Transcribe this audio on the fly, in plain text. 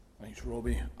Thanks,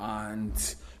 Robbie. And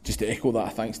just to echo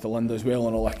that, thanks to Linda as well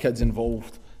and all our kids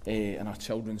involved in our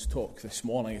children's talk this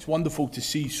morning. It's wonderful to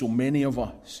see so many of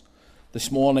us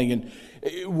this morning. And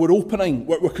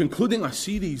we're concluding a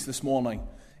series this morning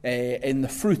in the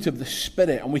fruit of the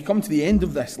Spirit. And we come to the end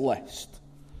of this list.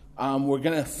 We're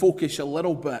going to focus a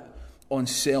little bit on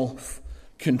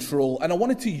self-control. And I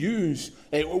wanted to use,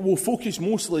 we'll focus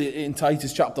mostly in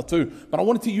Titus chapter 2, but I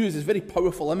wanted to use this very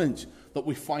powerful image that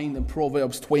we find in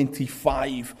Proverbs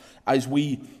 25 as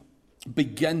we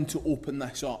begin to open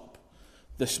this up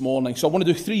this morning. So I want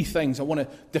to do three things. I want to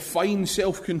define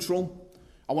self-control.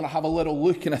 I want to have a little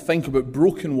look and a think about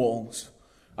broken walls.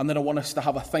 And then I want us to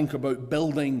have a think about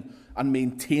building and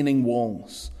maintaining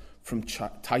walls from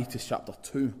Titus chapter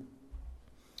 2.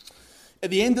 At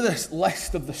the end of this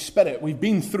list of the Spirit, we've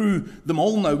been through them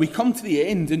all now. We come to the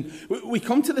end and we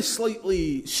come to the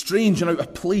slightly strange and out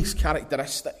of place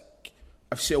characteristic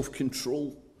of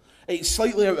self-control. It's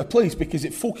slightly out of place because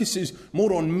it focuses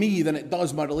more on me than it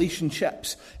does my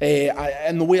relationships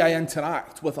and the way I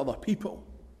interact with other people.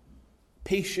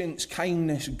 Patience,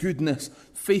 kindness, goodness,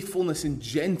 faithfulness and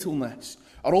gentleness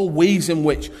are all ways in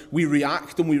which we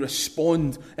react and we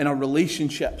respond in our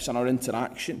relationships and our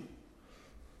interaction.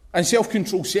 And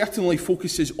self-control certainly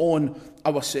focuses on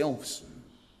ourselves.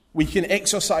 We can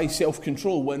exercise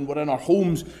self-control when we're in our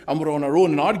homes and we're on our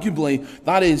own. And arguably,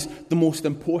 that is the most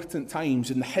important times,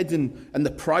 in the hidden and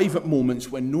the private moments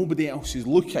when nobody else is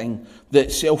looking,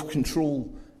 that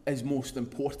self-control is most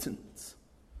important.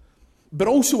 But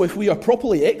also, if we are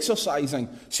properly exercising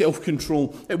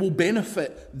self-control, it will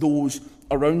benefit those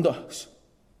around us.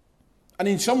 And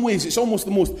in some ways, it's almost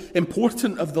the most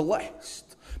important of the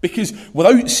list. Because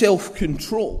without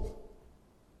self-control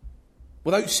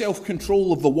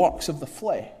of the works of the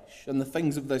flesh and the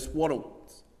things of this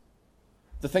world,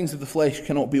 the things of the flesh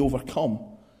cannot be overcome,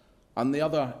 and the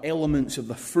other elements of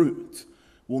the fruit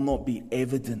will not be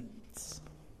evident.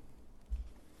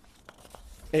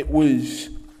 It was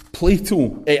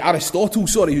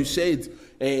Aristotle, who said,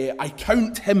 I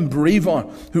count him braver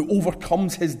who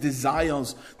overcomes his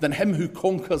desires than him who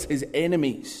conquers his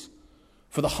enemies.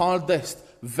 For the hardest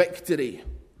victory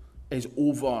is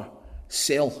over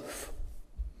self.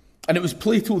 And it was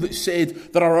Plato that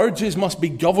said that our urges must be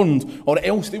governed, or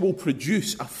else they will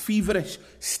produce a feverish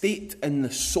state in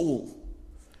the soul,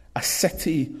 a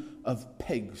city of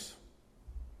pigs,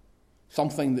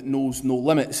 something that knows no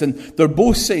limits. And they're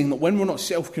both saying that when we're not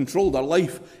self-controlled, our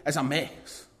life is a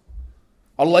mess.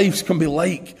 Our lives can be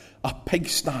like a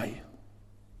pigsty.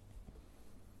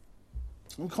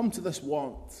 We'll come to this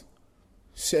word,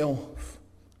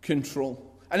 self-control.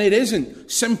 And it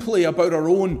isn't simply about our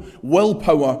own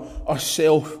willpower or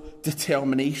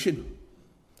self-determination.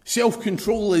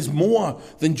 Self-control is more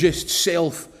than just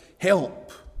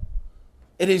self-help.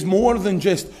 It is more than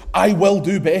just, I will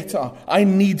do better, I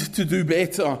need to do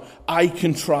better, I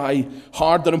can try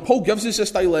harder. And Paul gives us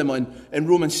this dilemma in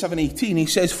Romans 7:18. He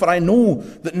says, for I know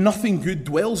that nothing good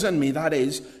dwells in me, that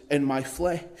is, in my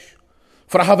flesh.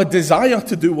 For I have a desire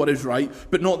to do what is right,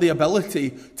 but not the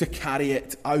ability to carry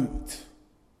it out.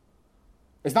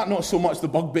 Is that not so much the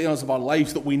bugbears of our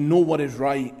lives, that we know what is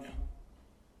right,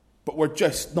 but we're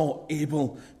just not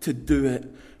able to do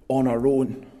it on our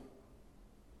own?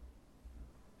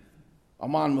 A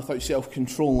man without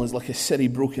self-control is like a city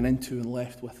broken into and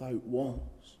left without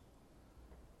walls.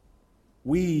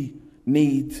 We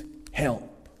need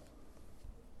help.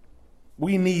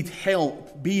 We need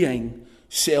help being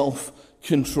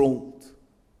self-controlled.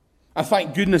 And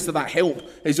thank goodness that help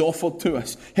is offered to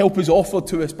us. Help is offered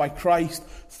to us by Christ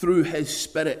through his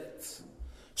Spirit.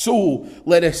 So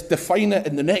let us define it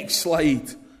in the next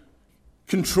slide.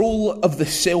 Control of the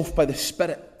self by the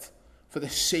Spirit for the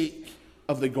sake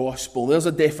of the gospel. There's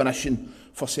a definition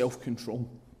for self-control.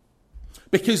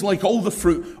 Because like all the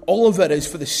fruit, all of it is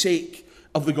for the sake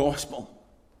of the gospel.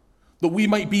 That we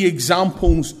might be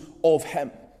examples of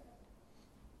him.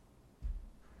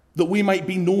 That we might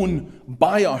be known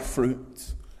by our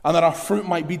fruit, and that our fruit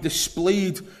might be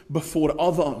displayed before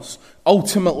others,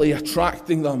 ultimately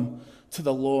attracting them to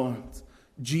the Lord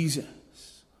Jesus.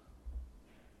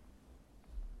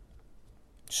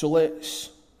 So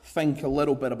let's think a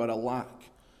little bit about a lack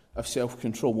of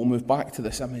self-control. We'll move back to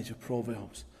this image of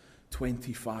Proverbs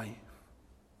 25. Do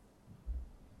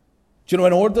you know,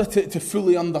 in order to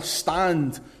fully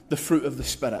understand the fruit of the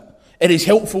Spirit, it is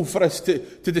helpful for us to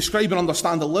describe and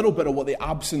understand a little bit of what the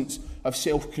absence of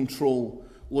self-control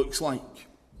looks like.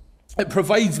 It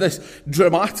provides this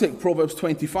dramatic, Proverbs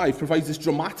 25 provides this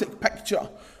dramatic picture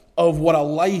of what a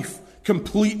life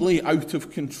completely out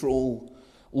of control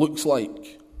looks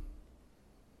like.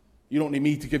 You don't need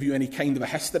me to give you any kind of a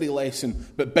history lesson,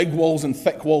 but big walls and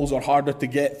thick walls are harder to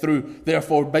get through.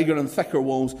 Therefore, bigger and thicker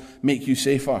walls make you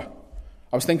safer.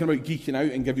 I was thinking about geeking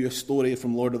out and give you a story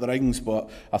from Lord of the Rings, but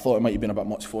I thought it might have been a bit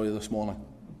much for you this morning.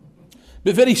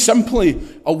 But very simply,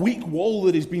 a weak wall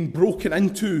that has been broken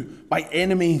into by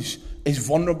enemies is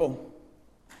vulnerable.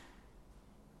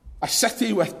 A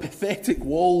city with pathetic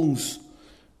walls,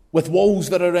 with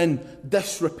walls that are in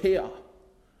disrepair,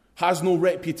 has no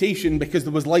reputation because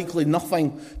there was likely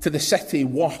nothing to the city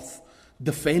worth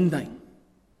defending.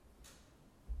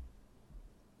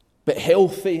 But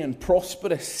healthy and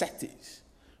prosperous cities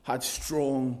had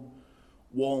strong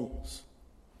walls.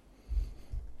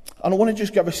 And I want to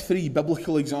just give us 3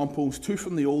 biblical examples, 2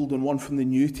 from the Old and 1 from the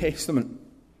New Testament,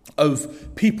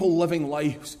 of people living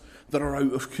lives that are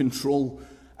out of control.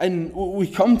 And we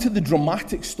come to the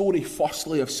dramatic story,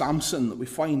 firstly, of Samson that we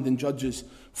find in Judges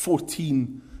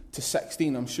 14 to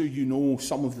 16. I'm sure you know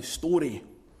some of the story.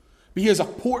 But he is a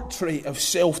portrait of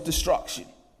self-destruction.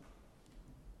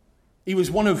 He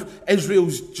was one of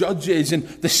Israel's judges, and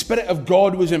the Spirit of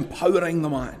God was empowering the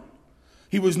man.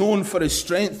 He was known for his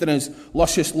strength and his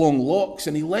luscious long locks,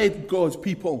 and he led God's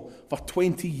people for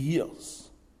 20 years.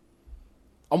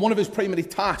 And one of his primary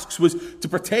tasks was to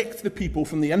protect the people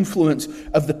from the influence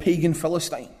of the pagan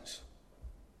Philistines.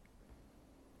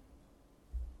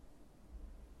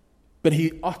 But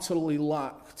he utterly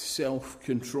lacked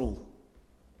self-control.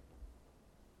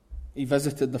 He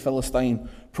visited the Philistine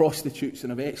prostitutes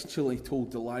and eventually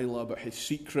told Delilah about his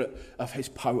secret of his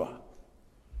power.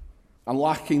 And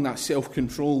lacking that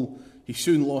self-control, he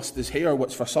soon lost his hair,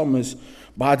 which for some is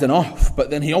bad enough. But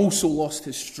then he also lost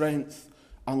his strength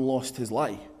and lost his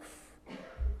life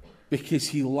because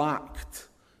he lacked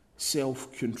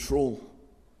self-control.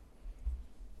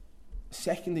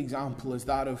 Second example is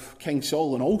that of King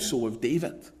Saul and also of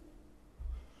David.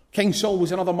 King Saul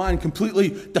was another man completely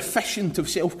deficient of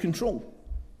self-control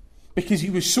because he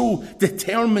was so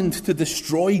determined to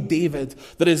destroy David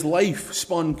that his life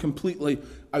spun completely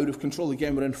out of control.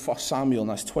 Again, we're in 1 Samuel, and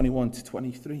that's 21 to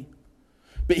 23.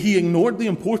 But he ignored the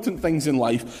important things in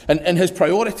life, and his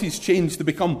priorities changed to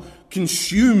become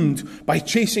consumed by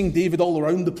chasing David all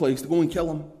around the place to go and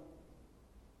kill him.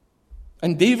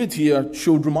 And David here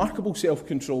showed remarkable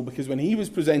self-control because when he was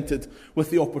presented with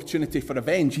the opportunity for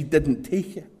revenge, he didn't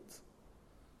take it.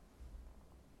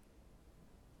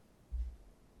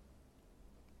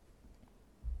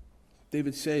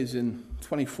 David says in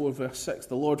 24 verse 6,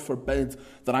 "The Lord forbid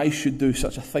that I should do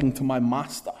such a thing to my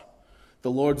master,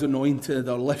 the Lord's anointed,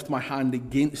 or lift my hand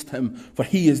against him, for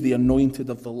he is the anointed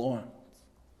of the Lord."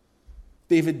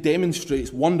 David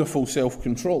demonstrates wonderful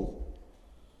self-control.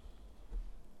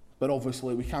 But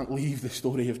obviously we can't leave the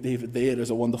story of David there as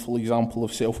a wonderful example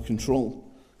of self-control,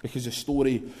 because the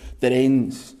story that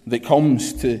ends, that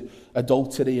comes to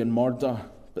adultery and murder,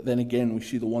 but then again we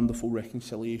see the wonderful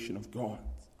reconciliation of God.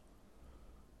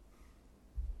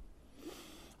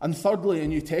 And thirdly, a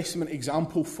New Testament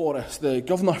example for us, the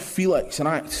governor Felix in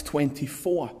Acts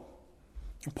 24.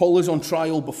 Paul is on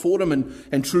trial before him, and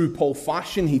in true Paul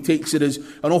fashion, he takes it as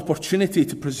an opportunity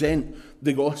to present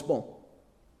the gospel.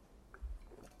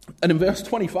 And in verse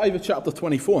 25 of chapter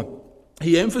 24,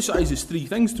 he emphasizes 3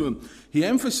 things to him. He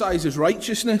emphasizes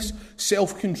righteousness,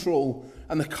 self-control,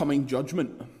 and the coming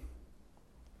judgment.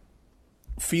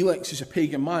 Felix is a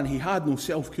pagan man. He had no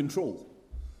self-control.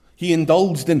 He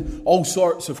indulged in all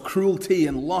sorts of cruelty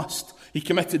and lust. He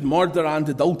committed murder and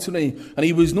adultery, and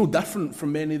he was no different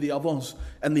from many of the others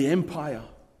in the empire.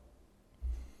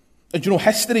 And you know,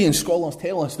 history and scholars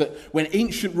tell us that when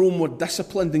ancient Rome were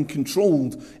disciplined and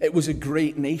controlled, it was a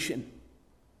great nation.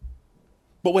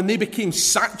 But when they became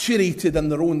saturated in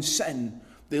their own sin,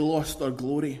 they lost their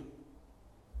glory.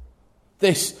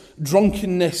 This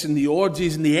drunkenness and the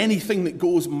orgies and the anything that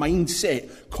goes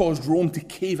mindset caused Rome to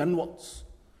cave inwards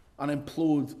and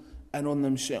implode in on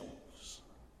themselves.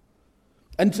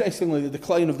 Interestingly, the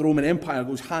decline of the Roman Empire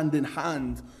goes hand in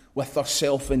hand with their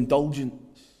self-indulgence.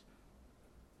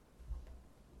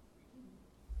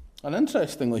 And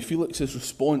interestingly, Felix's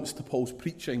response to Paul's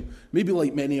preaching, maybe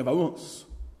like many of ours,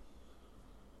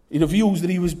 he reveals that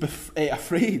he was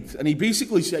afraid. And he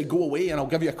basically said, "Go away and I'll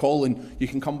give you a call and you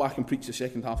can come back and preach the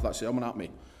second half of that sermon at me."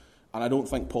 And I don't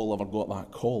think Paul ever got that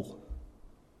call.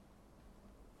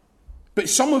 But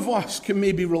some of us can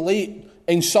maybe relate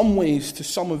in some ways to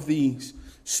some of these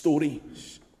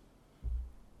stories.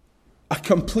 A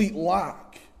complete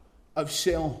lack of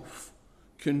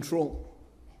self-control.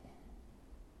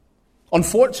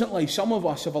 Unfortunately, some of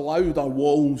us have allowed our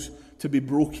walls to be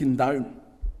broken down.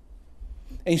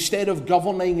 Instead of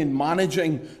governing and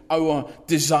managing our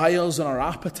desires and our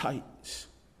appetites,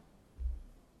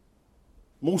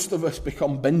 Most of us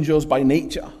become bingers by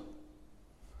nature,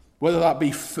 whether that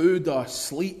be food or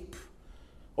sleep,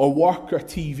 or work or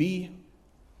TV,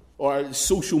 or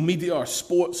social media or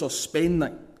sports or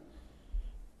spending.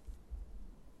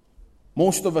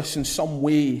 Most of us in some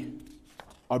way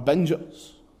are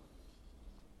bingers.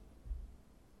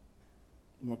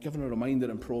 And we're given a reminder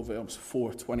in Proverbs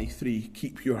 4:23,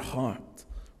 keep your heart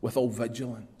with all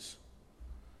vigilance,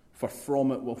 for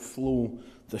from it will flow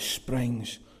the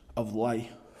springs of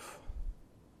life.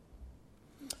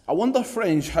 I wonder,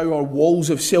 friends, how our walls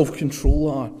of self-control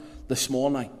are this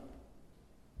morning.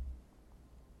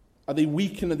 Are they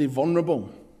weak and are they vulnerable?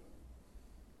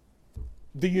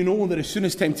 Do you know that as soon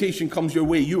as temptation comes your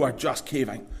way, you are just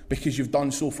caving because you've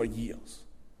done so for years?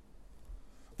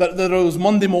 That there are those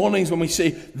Monday mornings when we say,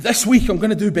 this week I'm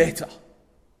going to do better.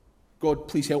 God,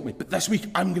 please help me. But this week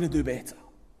I'm going to do better.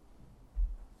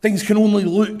 Things can only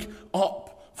look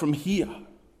up from here.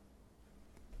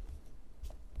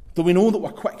 Do we know that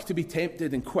we're quick to be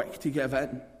tempted and quick to give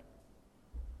in?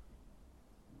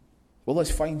 Well,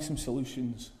 let's find some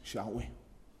solutions, shall we?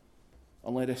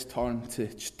 And let us turn to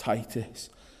Titus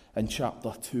in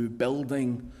chapter 2,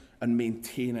 building and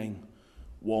maintaining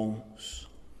walls.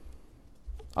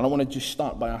 And I want to just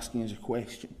start by asking us a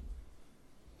question.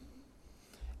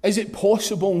 Is it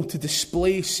possible to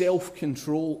display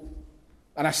self-control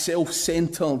in a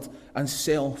self-centered and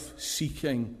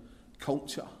self-seeking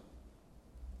culture?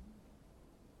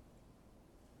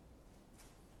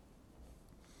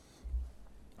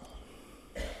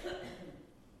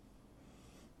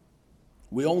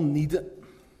 We all need it.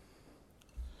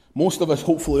 Most of us,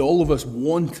 hopefully all of us,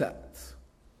 want it.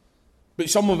 But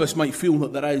some of us might feel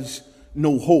that there is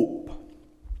no hope.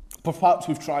 Perhaps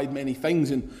we've tried many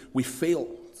things and we've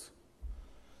failed.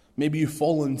 Maybe you've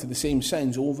fallen into the same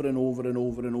sins over and over and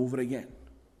over and over again.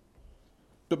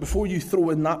 But before you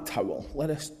throw in that towel, let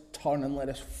us turn and let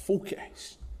us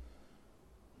focus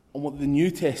on what the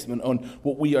New Testament, on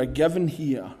what we are given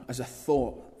here as a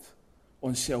thought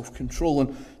on self-control.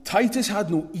 And Titus had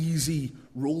no easy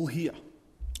role here.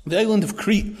 The island of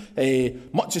Crete,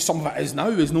 much as some of it is now,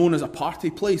 is known as a party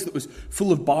place that was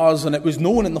full of bars, and it was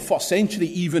known in the first century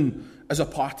even as a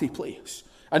party place.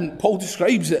 And Paul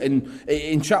describes it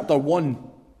in chapter 1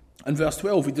 and verse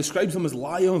 12. He describes them as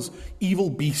liars,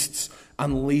 evil beasts,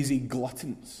 and lazy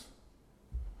gluttons.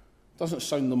 Doesn't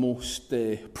sound the most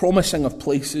promising of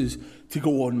places to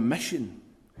go on mission.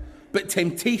 But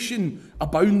temptation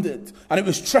abounded, and it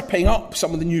was tripping up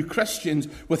some of the new Christians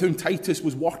with whom Titus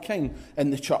was working in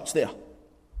the church there.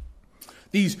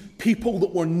 These people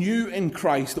that were new in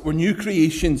Christ, that were new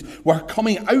creations, were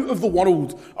coming out of the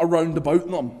world around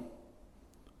about them.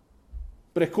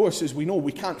 But of course, as we know,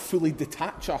 we can't fully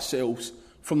detach ourselves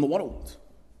from the world.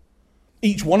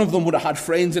 Each one of them would have had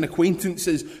friends and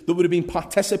acquaintances that would have been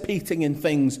participating in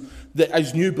things that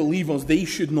as new believers they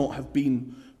should not have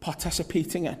been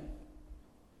participating in.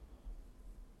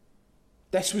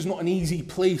 This was not an easy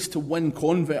place to win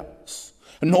converts,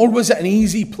 nor was it an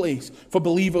easy place for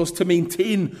believers to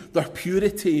maintain their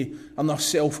purity and their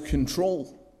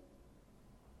self-control.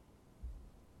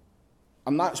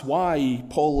 And that's why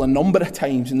Paul, a number of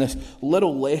times in this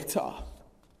little letter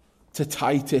to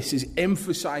Titus, is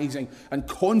emphasizing and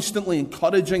constantly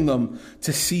encouraging them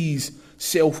to seize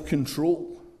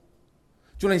self-control.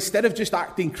 Do you know, instead of just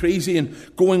acting crazy and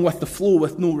going with the flow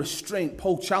with no restraint,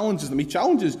 Paul challenges them. He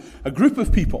challenges a group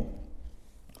of people.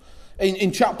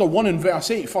 In chapter 1 and verse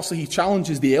 8, firstly, he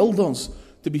challenges the elders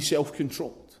to be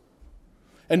self-controlled.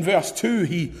 In verse 2,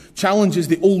 he challenges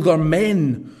the older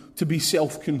men to be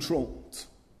self-controlled.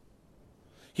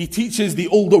 He teaches the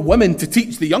older women to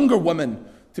teach the younger women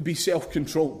to be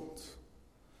self-controlled,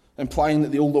 implying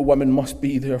that the older women must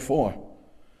be, therefore.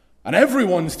 And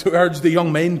everyone's to urge the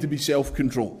young men to be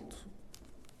self-controlled.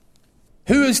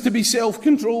 Who is to be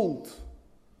self-controlled?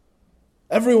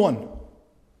 Everyone,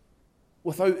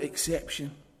 without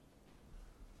exception.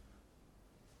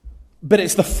 But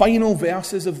it's the final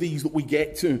verses of these that we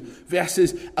get to,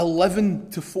 verses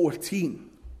 11 to 14,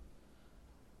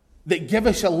 that give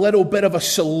us a little bit of a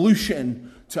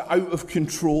solution to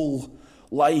out-of-control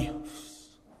lives.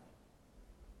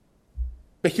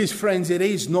 Because, friends, it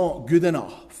is not good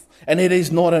enough. And it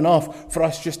is not enough for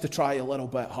us just to try a little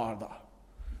bit harder.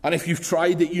 And if you've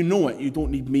tried it, you know it. You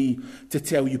don't need me to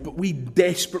tell you. But we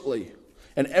desperately,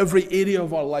 in every area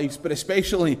of our lives, but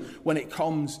especially when it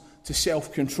comes to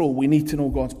self-control, we need to know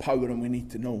God's power and we need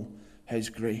to know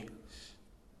His grace.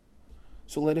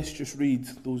 So let us just read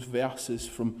those verses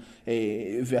from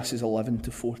verses 11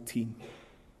 to 14.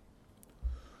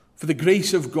 For the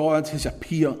grace of God has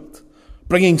appeared,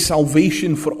 bringing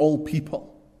salvation for all people,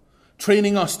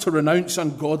 training us to renounce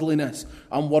ungodliness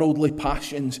and worldly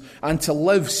passions and to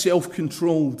live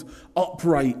self-controlled,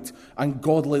 upright and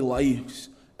godly lives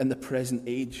in the present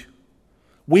age,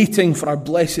 waiting for our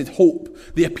blessed hope,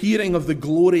 the appearing of the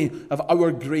glory of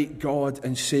our great God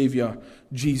and Saviour,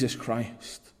 Jesus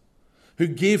Christ, who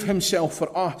gave himself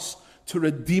for us to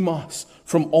redeem us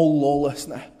from all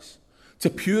lawlessness, to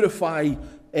purify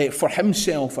for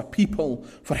himself a people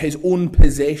for his own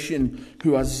possession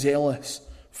who are zealous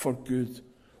for good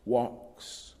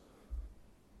works.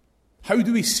 How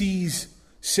do we seize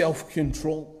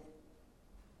self-control?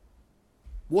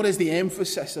 What is the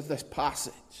emphasis of this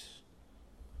passage?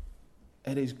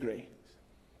 It is grace.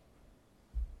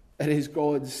 It is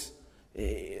God's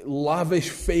lavish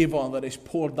favour that is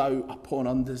poured out upon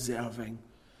undeserving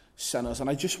sinners. And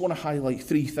I just want to highlight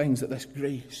three things that this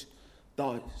grace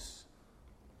does.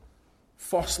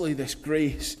 Firstly, this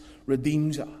grace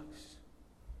redeems us.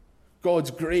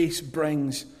 God's grace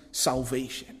brings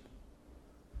salvation.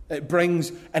 It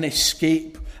brings an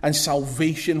escape and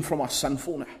salvation from our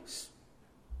sinfulness.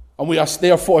 And we are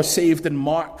therefore saved and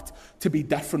marked to be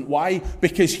different. Why?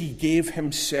 Because he gave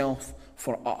himself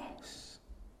for us.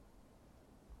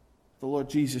 The Lord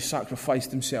Jesus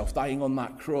sacrificed himself, dying on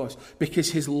that cross,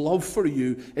 because his love for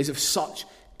you is of such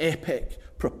epic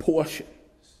proportions.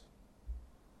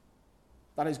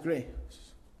 That is grace.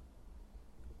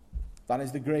 That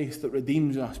is the grace that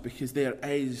redeems us, because there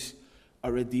is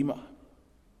a Redeemer.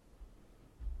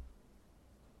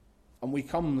 And we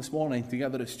come this morning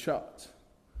together as church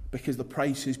because the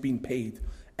price has been paid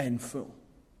in full.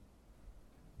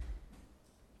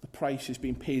 The price has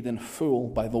been paid in full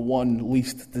by the one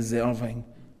least deserving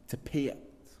to pay it.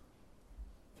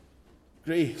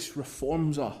 Grace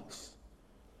reforms us.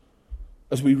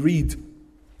 As we read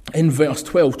in verse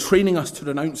 12, training us to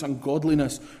renounce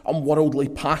ungodliness and worldly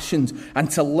passions and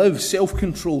to live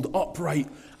self-controlled, upright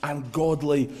and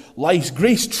godly lives.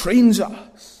 Grace trains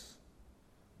us.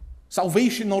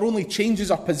 Salvation not only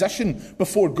changes our position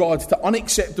before God to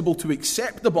unacceptable to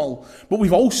acceptable, but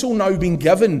we've also now been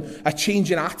given a change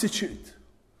in attitude,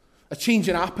 a change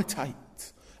in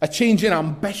appetite, a change in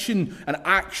ambition and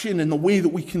action in the way that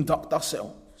we conduct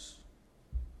ourselves.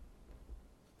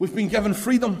 We've been given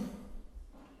freedom,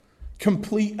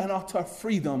 complete and utter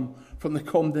freedom from the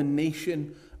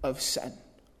condemnation of sin.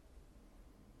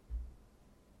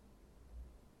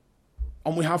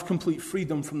 And we have complete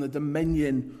freedom from the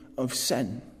dominion of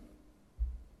sin.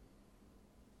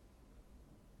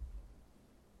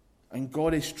 And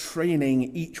God is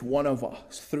training each one of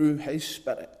us through his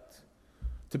Spirit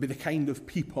to be the kind of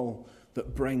people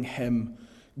that bring him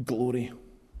glory.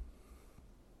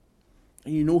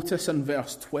 And you notice in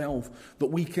verse 12 that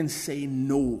we can say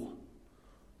no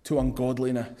to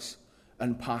ungodliness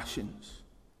and passions.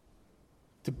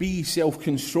 To be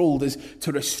self-controlled is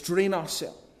to restrain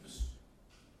ourselves.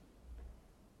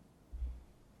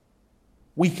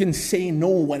 We can say no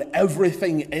when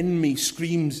everything in me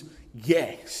screams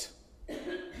yes.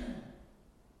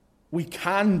 We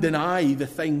can deny the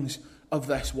things of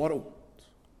this world.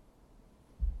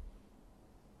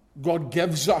 God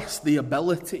gives us the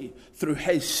ability through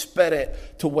his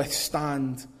Spirit to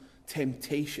withstand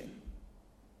temptation.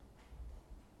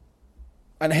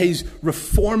 And his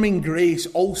reforming grace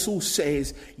also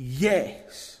says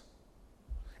yes.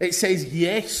 It says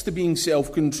yes to being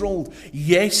self-controlled,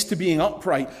 yes to being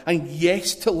upright, and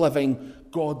yes to living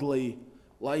godly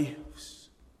lives.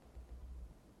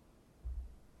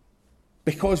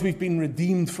 Because we've been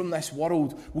redeemed from this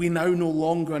world, we now no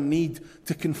longer need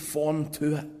to conform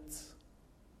to it.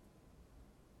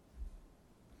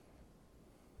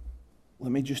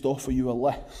 Let me just offer you a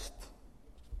list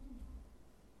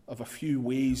of a few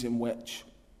ways in which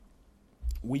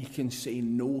we can say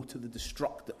no to the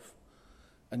destructive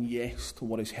and yes to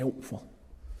what is helpful.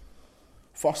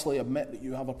 Firstly, admit that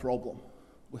you have a problem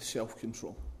with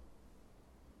self-control.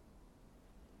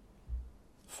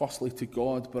 Firstly, to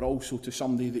God, but also to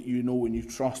somebody that you know and you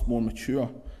trust more mature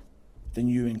than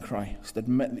you in Christ.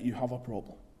 Admit that you have a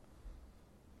problem.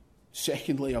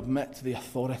 Secondly, admit to the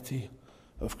authority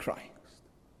of Christ.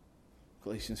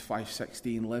 Galatians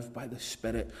 5:16, live by the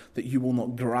Spirit, that you will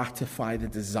not gratify the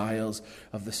desires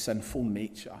of the sinful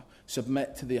nature.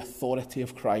 Submit to the authority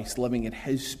of Christ, living in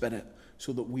his Spirit,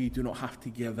 so that we do not have to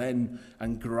give in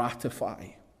and gratify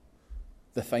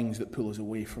the things that pull us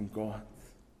away from God.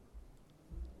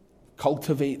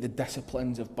 Cultivate the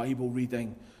disciplines of Bible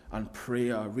reading and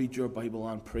prayer. Read your Bible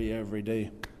and pray every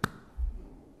day.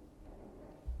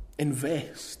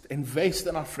 Invest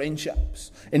in our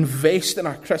friendships. Invest in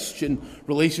our Christian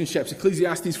relationships.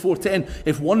 Ecclesiastes 4:10,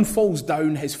 if one falls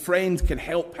down, his friend can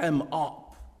help him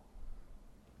up.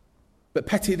 But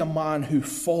pity the man who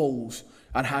falls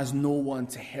and has no one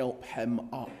to help him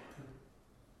up.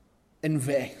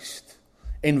 Invest.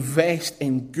 Invest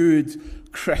in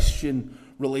good Christian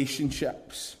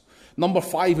relationships. Number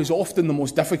 5 is often the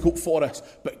most difficult for us,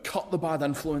 but cut the bad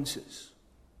influences.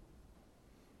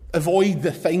 Avoid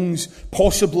the things,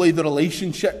 possibly the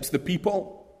relationships, the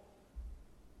people,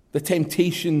 the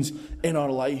temptations in our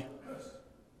life.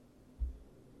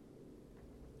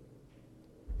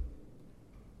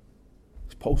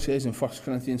 As Paul says in 1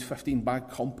 Corinthians 15, bad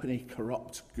company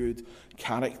corrupts good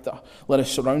character. Let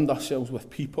us surround ourselves with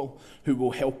people who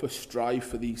will help us strive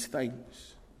for these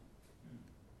things.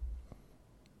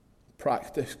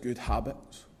 Practice good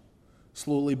habits.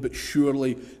 Slowly but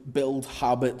surely build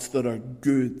habits that are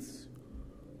good,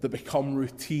 that become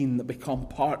routine, that become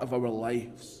part of our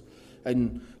lives.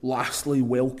 And lastly,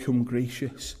 welcome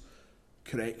gracious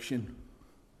correction.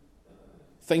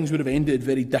 Things would have ended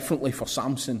very differently for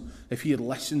Samson if he had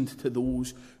listened to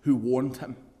those who warned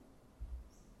him.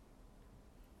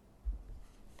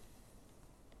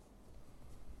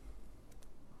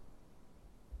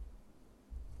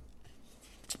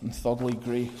 And thirdly,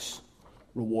 grace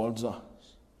rewards us.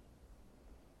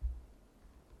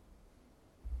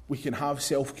 We can have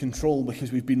self-control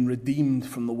because we've been redeemed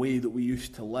from the way that we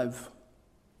used to live.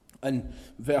 And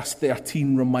verse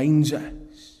 13 reminds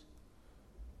us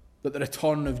that the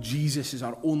return of Jesus is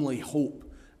our only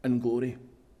hope and glory.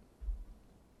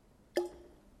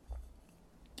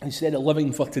 Instead of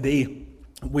living for today,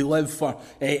 we live for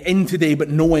in today, but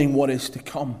knowing what is to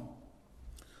come.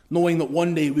 Knowing that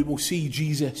one day we will see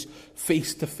Jesus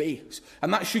face to face.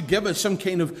 And that should give us some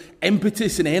kind of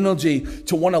impetus and energy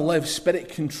to want to live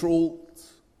Spirit-controlled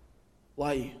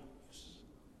lives.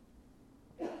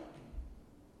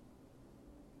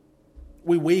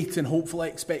 We wait in hopeful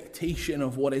expectation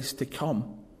of what is to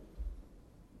come.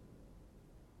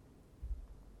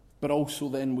 But also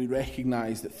then we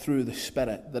recognize that through the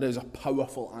Spirit there is a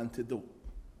powerful antidote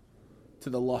to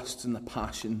the lusts and the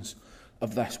passions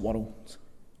of this world.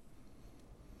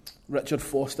 Richard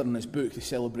Foster, in his book, The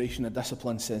Celebration of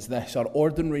Discipline, says this: our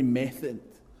ordinary method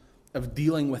of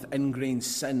dealing with ingrained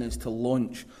sin is to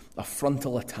launch a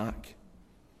frontal attack.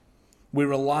 We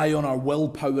rely on our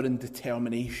willpower and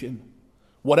determination.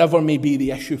 Whatever may be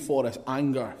the issue for us,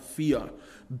 anger, fear,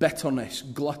 bitterness,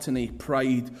 gluttony,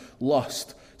 pride,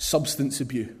 lust, substance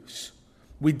abuse,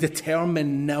 we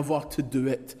determine never to do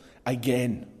it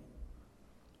again.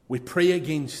 We pray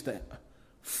against it,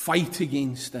 fight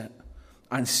against it,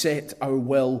 and set our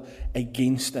will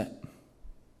against it.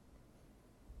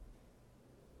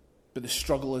 But the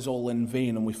struggle is all in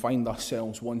vain, and we find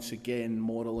ourselves once again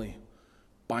morally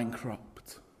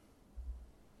bankrupt.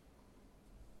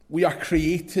 We are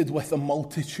created with a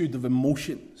multitude of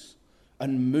emotions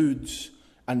and moods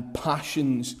and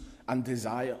passions and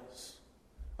desires,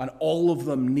 and all of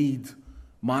them need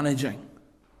managing.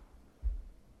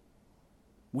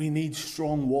 We need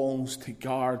strong walls to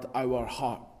guard our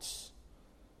hearts.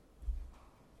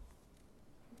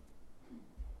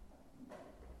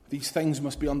 These things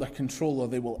must be under control or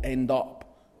they will end up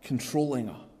controlling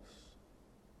us.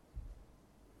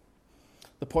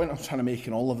 The point I'm trying to make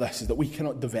in all of this is that we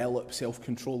cannot develop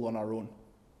self-control on our own.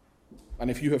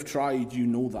 And if you have tried, you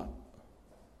know that.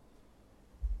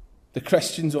 The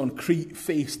Christians on Crete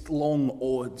faced long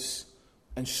odds,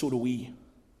 and so do we.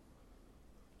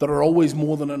 There are always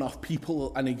more than enough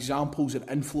people and examples and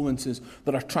influences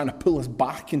that are trying to pull us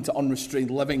back into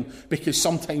unrestrained living, because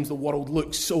sometimes the world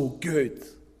looks so good.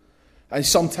 And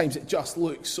sometimes it just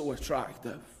looks so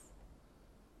attractive.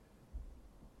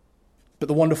 But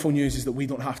the wonderful news is that we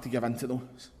don't have to give in to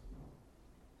those.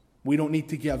 We don't need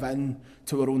to give in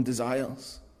to our own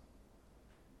desires.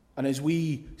 And as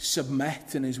we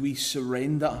submit and as we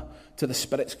surrender to the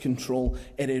Spirit's control,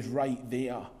 it is right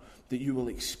there that you will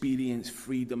experience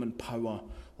freedom and power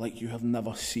like you have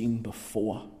never seen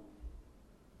before.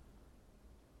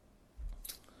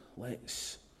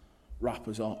 Let's wrap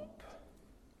us up.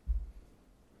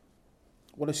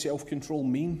 What does self-control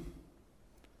mean?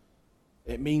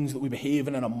 It means that we behave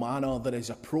in a manner that is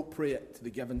appropriate to the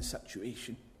given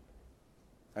situation.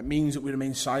 It means that we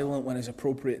remain silent when it's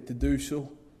appropriate to do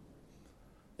so.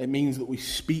 It means that we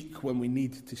speak when we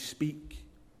need to speak.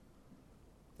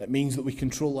 It means that we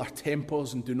control our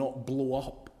tempers and do not blow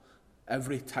up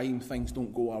every time things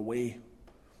don't go our way.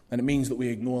 And it means that we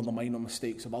ignore the minor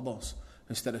mistakes of others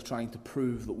instead of trying to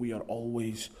prove that we are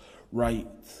always right.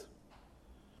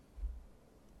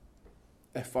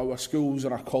 If our schools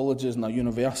and our colleges and our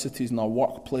universities and our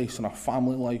workplace and our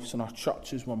family lives and our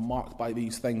churches were marked by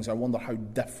these things, I wonder how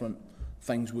different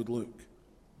things would look.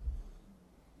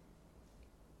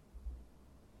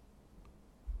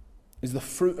 Is the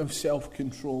fruit of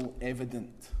self-control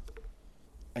evident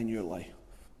in your life?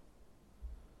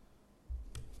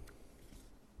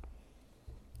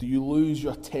 Do you lose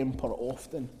your temper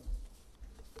often?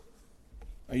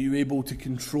 Are you able to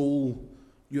control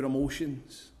your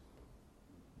emotions?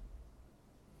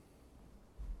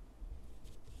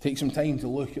 Take some time to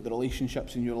look at the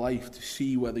relationships in your life to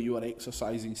see whether you are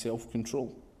exercising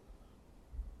self-control.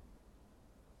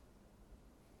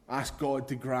 Ask God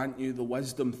to grant you the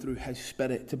wisdom through His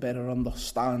Spirit to better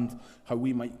understand how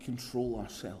we might control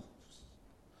ourselves.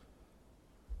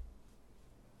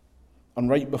 And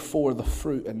right before the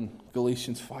fruit in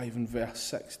Galatians 5 and verse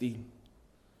 16,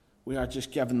 we are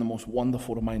just given the most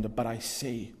wonderful reminder, but I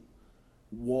say,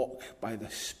 walk by the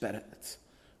Spirit,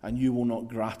 and you will not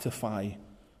gratify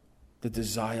the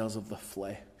desires of the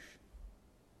flesh.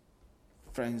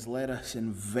 Friends, let us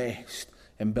invest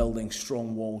in building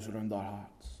strong walls around our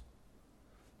hearts.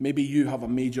 Maybe you have a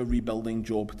major rebuilding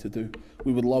job to do.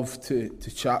 We would love to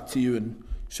chat to you and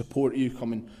support you.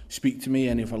 Come and speak to me,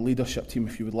 any of our leadership team,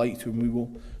 if you would like to, and we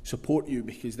will support you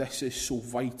because this is so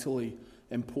vitally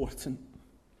important.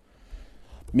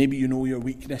 Maybe you know your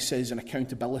weaknesses, and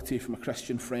accountability from a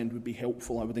Christian friend would be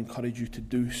helpful. I would encourage you to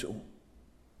do so.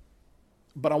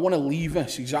 But I want to leave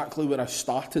us exactly where I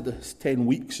started this 10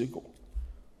 weeks ago.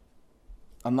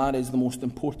 And that is the most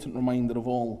important reminder of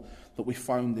all that we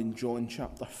found in John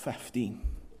chapter 15.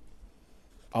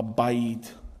 Abide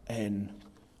in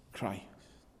Christ.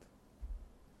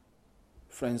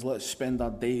 Friends, let's spend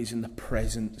our days in the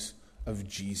presence of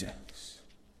Jesus.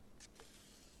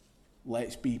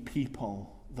 Let's be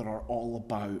people that are all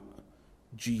about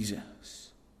Jesus.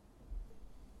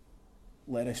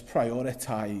 Let us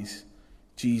prioritize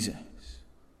Jesus.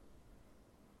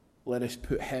 Let us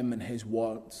put Him and His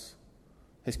words,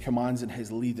 His commands and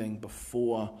His leading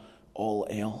before all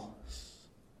else.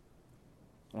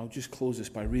 And I'll just close this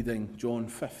by reading John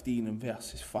 15 and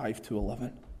verses 5 to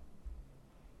 11.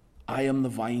 I am the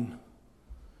vine,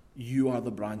 you are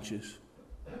the branches.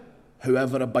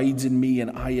 Whoever abides in me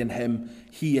and I in him,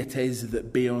 he it is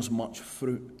that bears much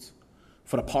fruit.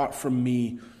 For apart from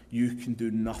me, you can do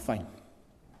nothing.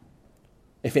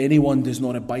 If anyone does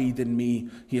not abide in me,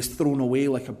 he is thrown away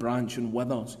like a branch and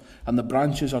withers, and the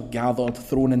branches are gathered,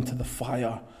 thrown into the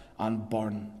fire, and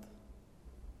burned.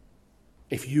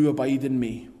 If you abide in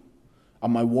me,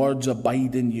 and my words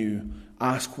abide in you,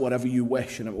 ask whatever you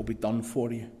wish, and it will be done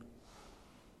for you.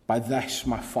 By this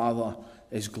my Father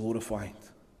is glorified,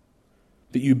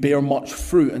 that you bear much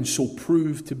fruit, and so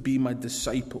prove to be my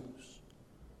disciples.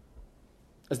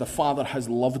 As the Father has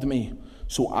loved me,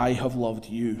 so I have loved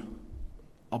you.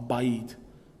 Abide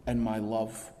in my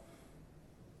love.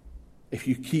 If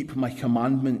you keep my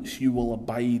commandments, you will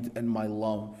abide in my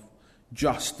love,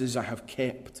 just as I have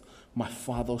kept my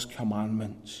Father's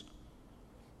commandments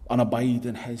and abide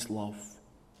in his love.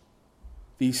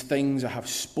 These things I have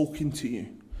spoken to you,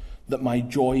 that my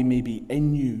joy may be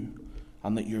in you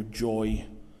and that your joy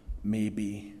may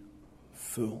be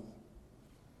full.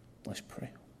 Let's pray.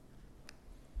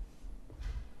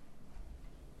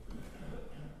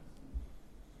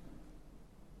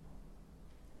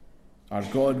 Our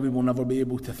God, we will never be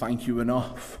able to thank you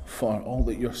enough for all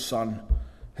that your Son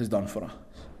has done for us.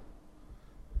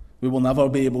 We will never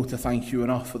be able to thank you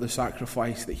enough for the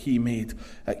sacrifice that he made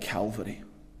at Calvary.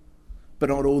 But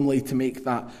not only to make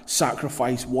that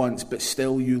sacrifice once, but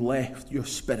still you left your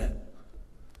Spirit,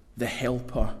 the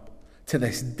helper, to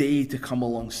this day to come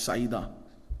alongside us,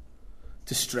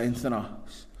 to strengthen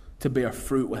us, to bear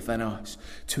fruit within us,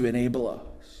 to enable us.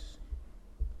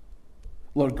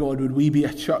 Lord God, would we be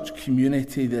a church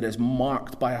community that is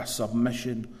marked by a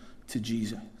submission to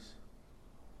Jesus?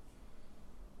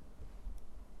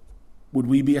 Would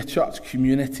we be a church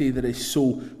community that is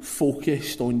so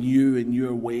focused on you and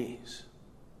your ways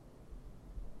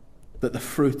that the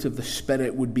fruit of the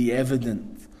Spirit would be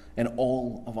evident in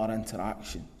all of our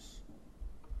interactions?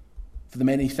 For the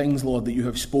many things, Lord, that you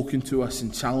have spoken to us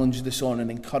and challenged us on and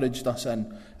encouraged us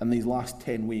in these last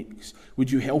 10 weeks,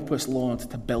 would you help us, Lord,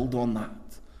 to build on that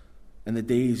in the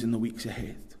days and the weeks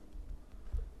ahead?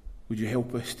 Would you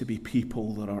help us to be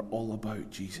people that are all about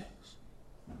Jesus?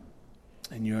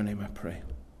 In your name I pray.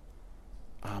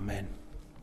 Amen.